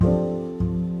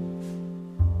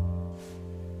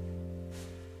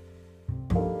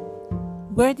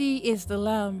Worthy is the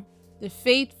Lamb, the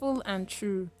faithful and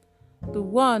true, the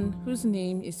one whose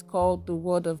name is called the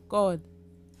Word of God.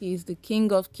 He is the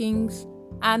King of kings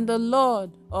and the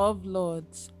Lord of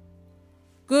lords.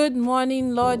 Good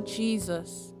morning, Lord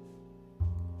Jesus.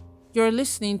 You're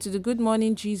listening to the Good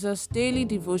Morning Jesus daily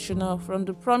devotional from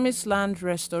the Promised Land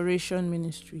Restoration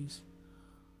Ministries.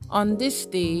 On this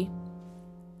day,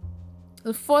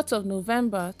 the 4th of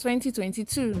November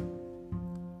 2022,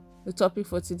 the topic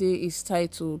for today is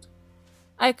titled,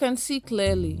 I Can See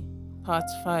Clearly, Part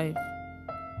 5.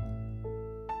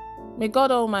 May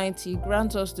God Almighty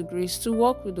grant us the grace to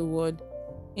walk with the Word.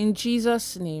 In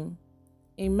Jesus' name,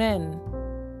 Amen.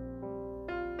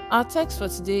 Our text for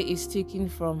today is taken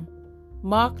from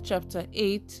Mark chapter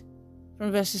 8,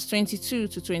 from verses 22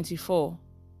 to 24.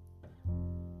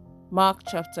 Mark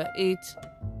chapter 8,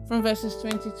 from verses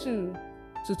 22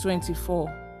 to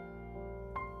 24.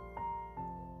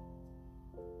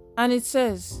 And it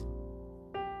says,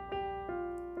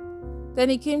 Then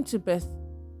he came to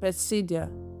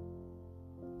Bethsaida,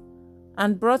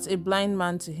 and brought a blind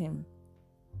man to him,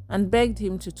 and begged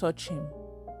him to touch him.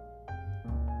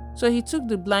 So he took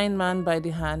the blind man by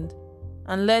the hand,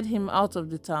 and led him out of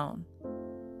the town.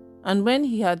 And when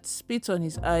he had spit on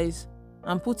his eyes,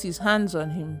 and put his hands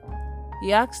on him,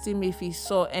 he asked him if he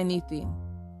saw anything.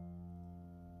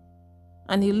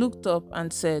 And he looked up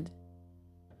and said,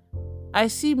 I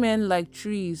see men like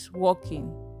trees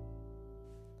walking.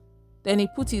 Then he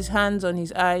put his hands on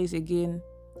his eyes again,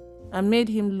 and made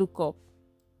him look up.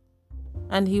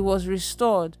 And he was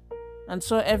restored, and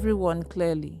saw everyone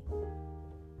clearly.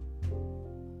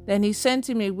 Then he sent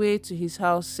him away to his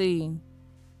house, saying,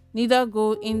 Neither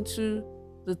go into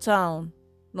the town,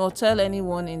 nor tell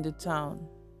anyone in the town.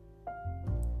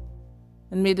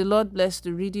 And may the Lord bless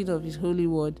the reading of his holy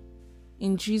word.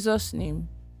 In Jesus' name,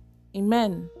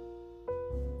 Amen.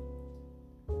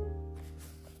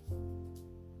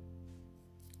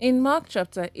 In Mark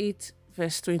chapter 8,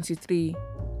 verse 23,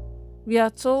 we are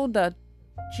told that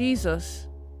Jesus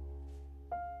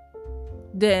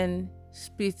then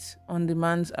spit on the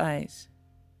man's eyes.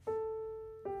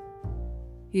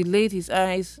 He laid his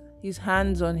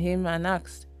hands on him and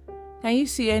asked, Can you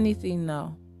see anything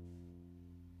now?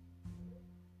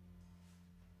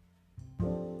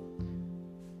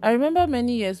 I remember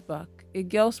many years back, a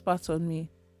girl spat on me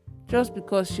just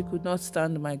because she could not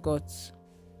stand my guts.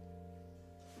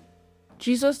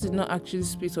 Jesus did not actually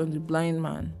spit on the blind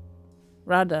man.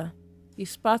 Rather, he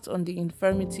spat on the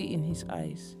infirmity in his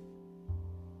eyes.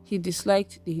 He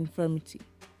disliked the infirmity.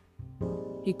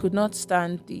 He could not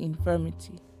stand the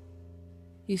infirmity.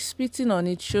 His spitting on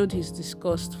it showed his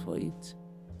disgust for it.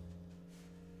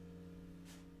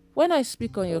 When I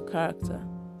speak on your character,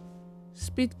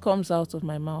 spit comes out of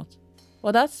my mouth,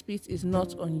 but that spit is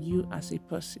not on you as a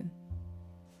person.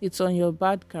 It's on your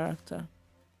bad character.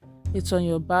 It's on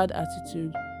your bad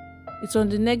attitude. It's on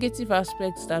the negative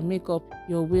aspects that make up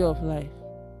your way of life.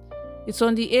 It's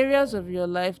on the areas of your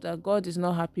life that God is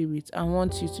not happy with and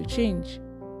wants you to change.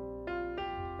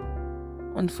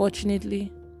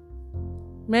 Unfortunately,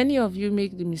 many of you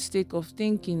make the mistake of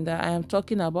thinking that I am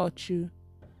talking about you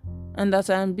and that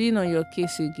I am being on your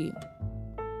case again.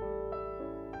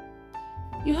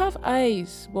 You have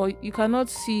eyes, but you cannot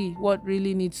see what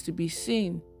really needs to be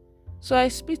seen. So I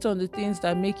spit on the things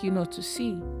that make you not to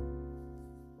see.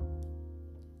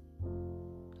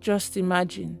 Just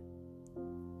imagine,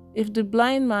 if the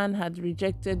blind man had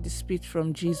rejected the spit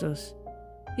from Jesus,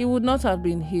 he would not have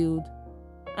been healed,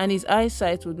 and his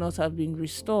eyesight would not have been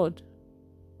restored.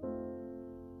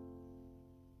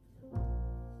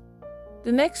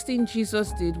 The next thing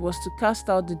Jesus did was to cast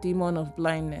out the demon of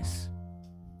blindness.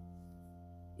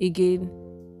 Again,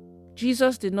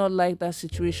 Jesus did not like that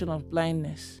situation of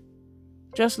blindness,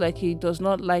 just like he does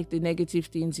not like the negative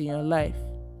things in your life,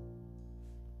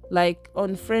 like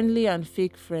unfriendly and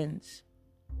fake friends,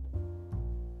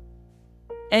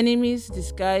 enemies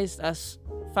disguised as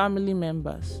family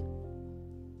members,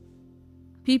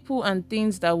 people and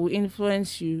things that will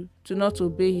influence you to not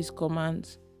obey his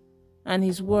commands and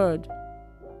his word,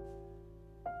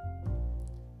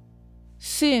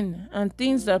 sin and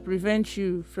things that prevent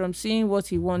you from seeing what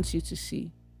he wants you to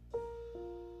see.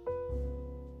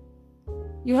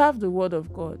 You have the Word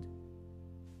of God,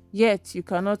 yet you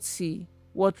cannot see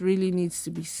what really needs to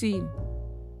be seen,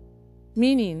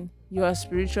 meaning you are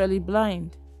spiritually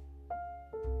blind.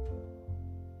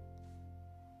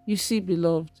 You see,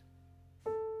 beloved,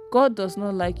 God does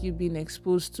not like you being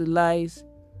exposed to lies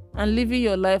and living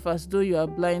your life as though you are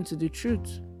blind to the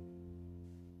truth.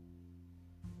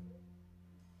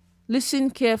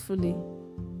 Listen carefully.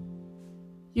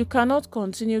 You cannot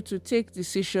continue to take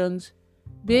decisions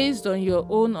based on your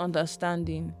own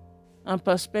understanding and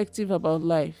perspective about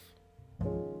life,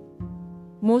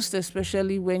 most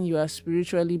especially when you are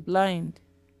spiritually blind.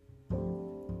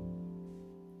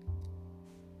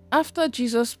 After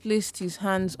Jesus placed his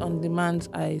hands on the man's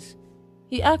eyes,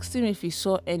 he asked him if he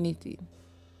saw anything.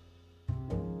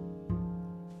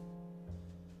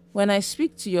 When I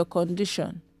speak to your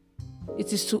condition,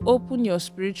 it is to open your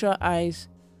spiritual eyes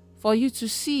for you to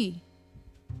see.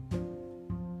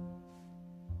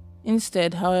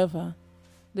 Instead, however,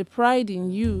 the pride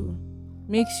in you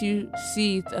makes you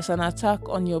see it as an attack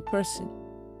on your person.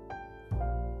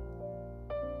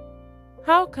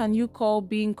 How can you call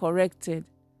being corrected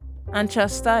and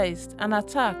chastised an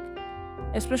attack,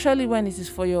 especially when it is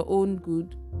for your own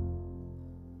good?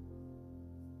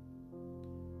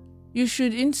 You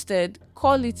should instead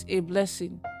call it a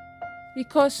blessing,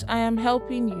 because I am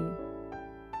helping you.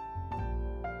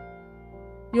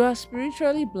 You are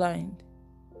spiritually blind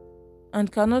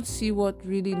and cannot see what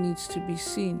really needs to be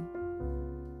seen.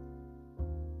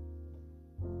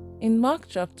 In Mark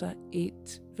chapter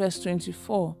 8, verse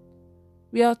 24,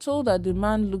 we are told that the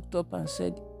man looked up and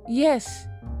said, "Yes,"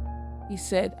 he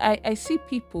said, I see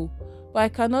people, but I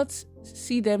cannot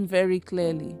see them very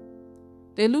clearly.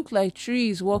 They look like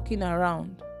trees walking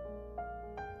around.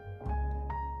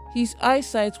 His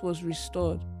eyesight was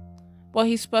restored, but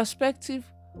his perspective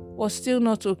was still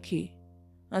not okay,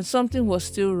 and something was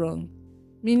still wrong,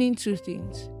 meaning two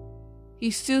things.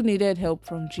 He still needed help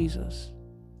from Jesus,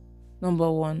 number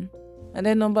one. And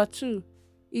then number two,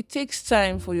 it takes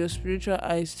time for your spiritual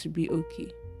eyes to be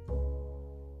okay.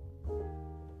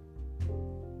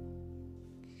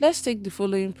 Let's take the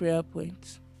following prayer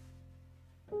points.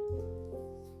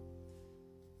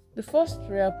 The first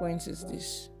prayer point is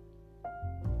this: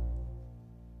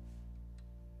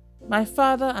 My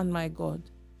Father and my God,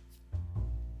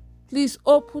 please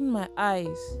open my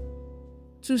eyes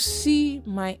to see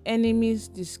my enemies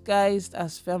disguised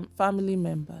as family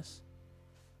members,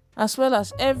 as well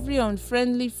as every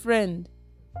unfriendly friend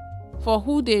for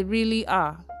who they really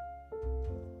are,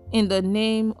 in the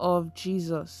name of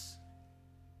Jesus.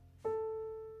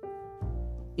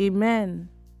 Amen.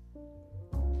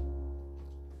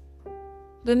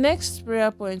 The next prayer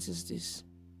point is this: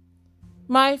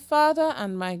 My Father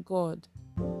and my God,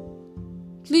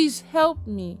 please help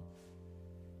me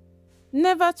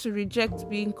never to reject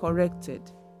being corrected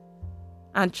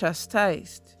and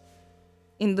chastised,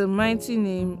 in the mighty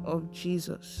name of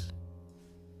Jesus.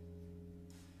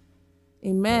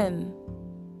 Amen.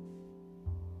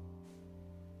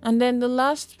 And then the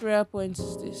last prayer point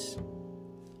is this: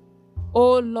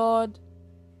 Oh Lord,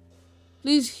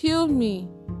 please heal me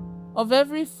of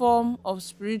every form of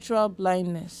spiritual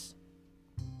blindness,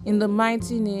 in the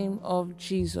mighty name of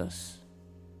Jesus.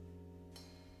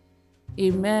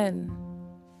 Amen.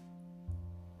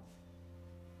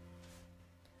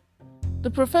 The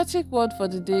prophetic word for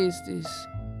the day is this: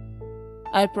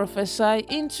 I prophesy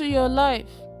into your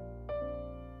life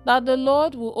that the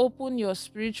Lord will open your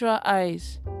spiritual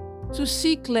eyes to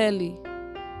see clearly,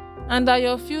 and that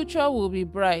your future will be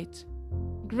bright,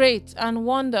 great, and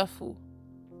wonderful,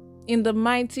 in the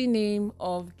mighty name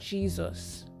of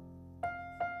Jesus.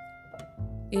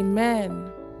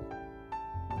 Amen.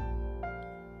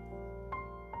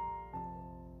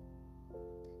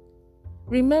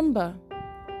 Remember,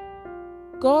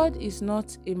 God is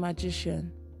not a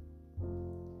magician.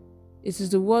 It is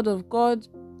the word of God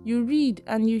you read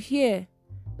and you hear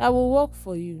that will work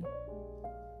for you,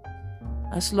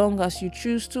 as long as you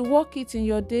choose to walk it in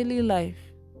your daily life.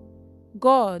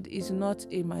 God is not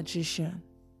a magician.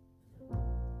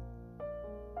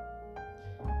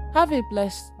 Have a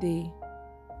blessed day.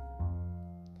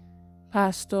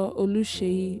 Pastor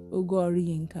Oluseyi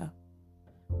Ogooriyinka.